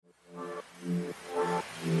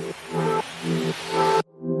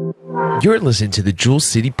You're listening to the Jewel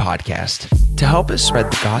City Podcast. To help us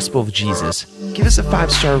spread the gospel of Jesus, give us a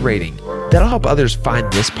 5-star rating. That'll help others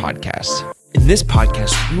find this podcast. In this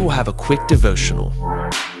podcast, we will have a quick devotional.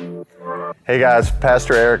 Hey guys,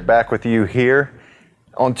 Pastor Eric back with you here.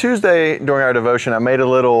 On Tuesday during our devotion, I made a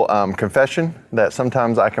little confession that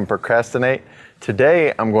sometimes I can procrastinate.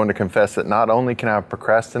 Today, I'm going to confess that not only can I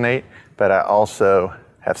procrastinate, but I also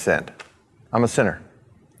have sinned. I'm a sinner.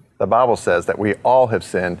 The Bible says that we all have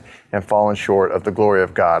sinned and fallen short of the glory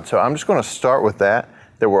of God. So I'm just going to start with that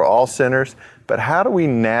we're all sinners. But how do we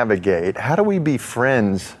navigate? How do we be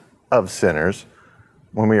friends of sinners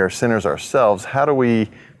when we are sinners ourselves? How do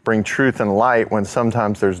we bring truth and light when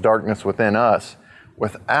sometimes there's darkness within us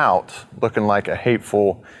without looking like a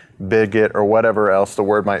hateful bigot or whatever else the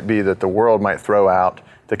word might be that the world might throw out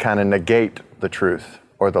to kind of negate the truth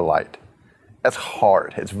or the light? That's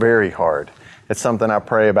hard. It's very hard. It's something I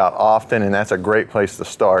pray about often, and that's a great place to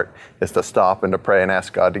start, is to stop and to pray and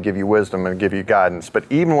ask God to give you wisdom and give you guidance. But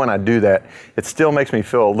even when I do that, it still makes me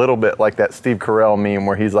feel a little bit like that Steve Carell meme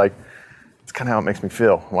where he's like, it's kind of how it makes me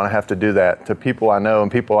feel when I have to do that to people I know and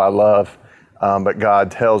people I love, but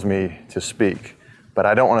God tells me to speak. But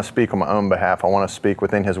I don't want to speak on my own behalf. I want to speak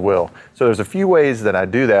within His will. So there's a few ways that I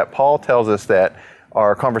do that. Paul tells us that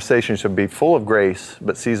our conversation should be full of grace,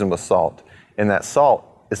 but seasoned with salt. And that salt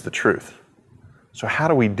is the truth. So how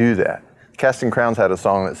do we do that? Casting Crowns had a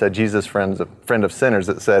song that said, Jesus, friend of sinners,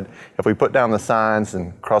 that said, if we put down the signs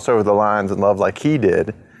and cross over the lines and love like He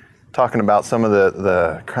did, talking about some of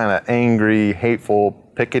the kind of angry, hateful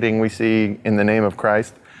picketing we see in the name of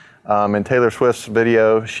Christ. In Taylor Swift's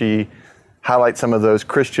video, she highlights some of those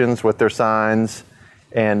Christians with their signs.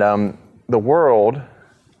 And the world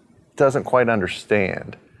doesn't quite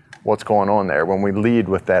understand what's going on there when we lead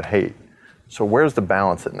with that hate. So where's the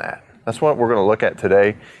balance in that? That's what we're going to look at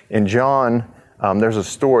today. In John, there's a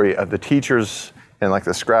story of the teachers and like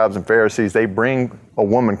the scribes and Pharisees. They bring a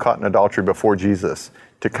woman caught in adultery before Jesus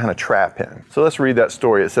to kind of trap Him. So let's read that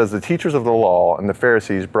story. It says, the teachers of the law and the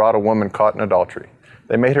Pharisees brought a woman caught in adultery.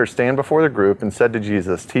 They made her stand before the group and said to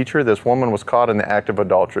Jesus, Teacher, this woman was caught in the act of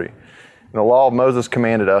adultery. And the law of Moses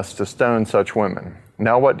commanded us to stone such women.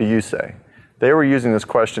 Now what do you say? They were using this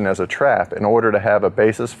question as a trap in order to have a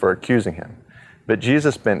basis for accusing Him. But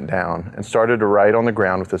Jesus bent down and started to write on the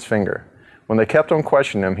ground with His finger. When they kept on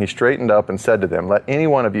questioning Him, He straightened up and said to them, Let any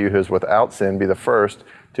one of you who is without sin be the first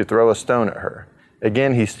to throw a stone at her.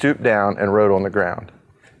 Again, He stooped down and wrote on the ground.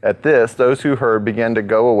 At this, those who heard began to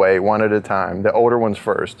go away one at a time, the older ones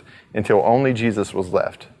first, until only Jesus was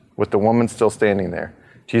left, with the woman still standing there.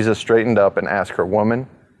 Jesus straightened up and asked her, Woman,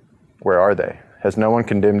 where are they? Has no one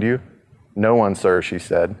condemned you? No one, sir, she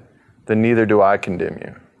said. Then neither do I condemn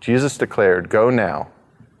you. Jesus declared, Go now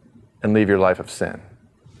and leave your life of sin.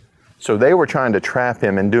 So they were trying to trap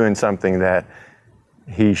Him in doing something that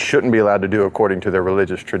He shouldn't be allowed to do according to their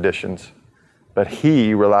religious traditions. But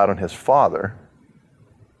He relied on His Father,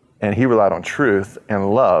 and He relied on truth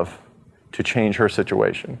and love to change her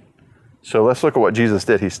situation. So let's look at what Jesus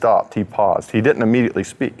did. He stopped. He paused. He didn't immediately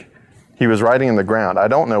speak. He was writing in the ground. I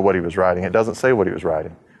don't know what He was writing. It doesn't say what He was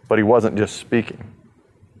writing. But He wasn't just speaking.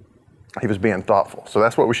 He was being thoughtful. So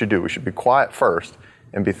that's what we should do. We should be quiet first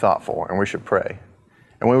and be thoughtful, and we should pray.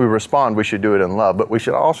 And when we respond, we should do it in love. But we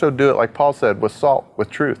should also do it, like Paul said, with salt, with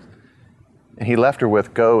truth. And he left her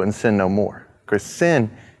with, Go and sin no more. Because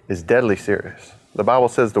sin is deadly serious. The Bible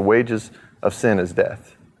says the wages of sin is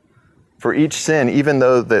death. For each sin, even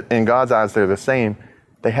though that in God's eyes they're the same,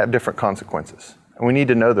 they have different consequences. And we need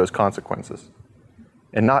to know those consequences.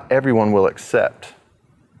 And not everyone will accept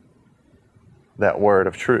that word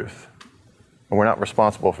of truth. And we're not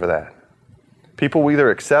responsible for that. People will either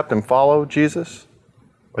accept and follow Jesus,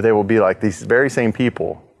 or they will be like these very same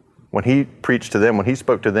people. When He preached to them, when He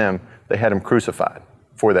spoke to them, they had Him crucified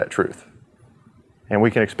for that truth. And we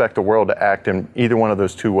can expect the world to act in either one of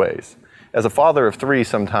those two ways. As a father of 3,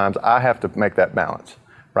 sometimes I have to make that balance,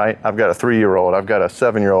 right? I've got a 3-year-old, I've got a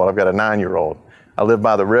 7-year-old, I've got a 9-year-old. I live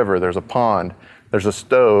by the river, there's a pond, there's a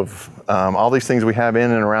stove, all these things we have in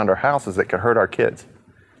and around our houses that could hurt our kids.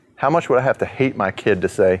 How much would I have to hate my kid to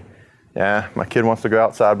say, yeah, my kid wants to go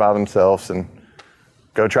outside by themselves and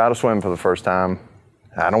go try to swim for the first time.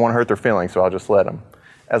 I don't want to hurt their feelings, so I'll just let them.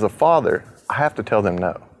 As a father, I have to tell them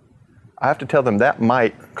no. I have to tell them that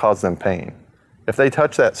might cause them pain. If they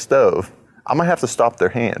touch that stove, I might have to stop their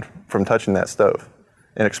hand from touching that stove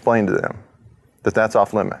and explain to them that that's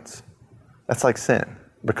off limits. That's like sin.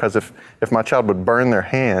 Because if my child would burn their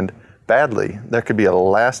hand badly, there could be a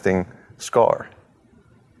lasting scar.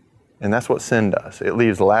 And that's what sin does. It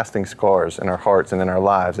leaves lasting scars in our hearts and in our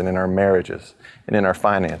lives and in our marriages and in our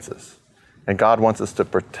finances. And God wants us to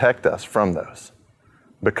protect us from those.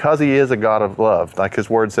 Because he is a God of love, like his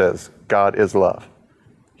word says, God is love.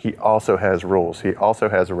 He also has rules. He also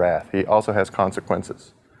has wrath. He also has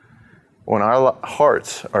consequences. When our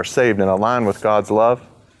hearts are saved and aligned with God's love,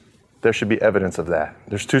 there should be evidence of that.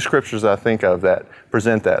 There's two scriptures I think of that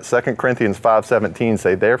present that. 2 Corinthians 5:17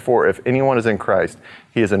 say, therefore, if anyone is in Christ,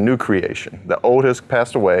 he is a new creation. The old has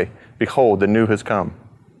passed away. Behold, the new has come.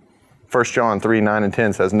 1 John 3:9 and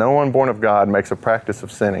 10 says, no one born of God makes a practice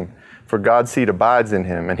of sinning, for God's seed abides in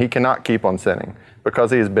him, and he cannot keep on sinning,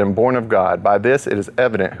 because he has been born of God. By this it is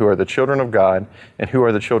evident who are the children of God and who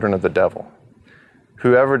are the children of the devil.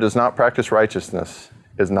 Whoever does not practice righteousness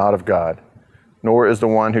is not of God, nor is the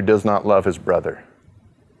one who does not love his brother.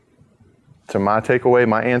 So my takeaway,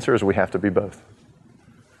 my answer is we have to be both.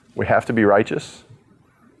 We have to be righteous.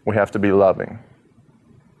 We have to be loving.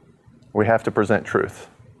 We have to present truth.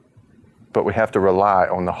 But we have to rely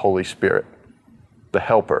on the Holy Spirit, the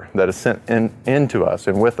helper that is sent into us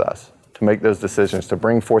and with us to make those decisions, to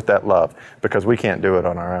bring forth that love, because we can't do it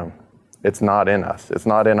on our own. It's not in us. It's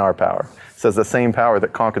not in our power. It says the same power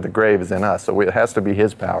that conquered the grave is in us. So it has to be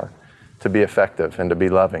his power to be effective and to be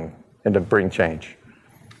loving and to bring change.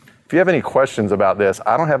 If you have any questions about this,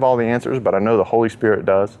 I don't have all the answers, but I know the Holy Spirit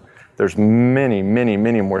does. There's many, many,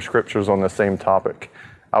 many more scriptures on the same topic.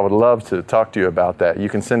 I would love to talk to you about that. You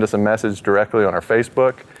can send us a message directly on our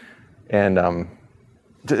Facebook, and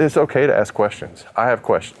it's okay to ask questions. I have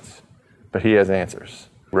questions, but he has answers.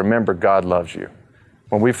 Remember, God loves you.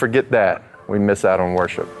 When we forget that, we miss out on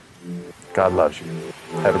worship. God loves you.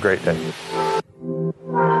 Have a great day.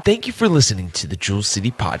 Thank you for listening to the Jewel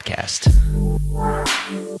City Podcast.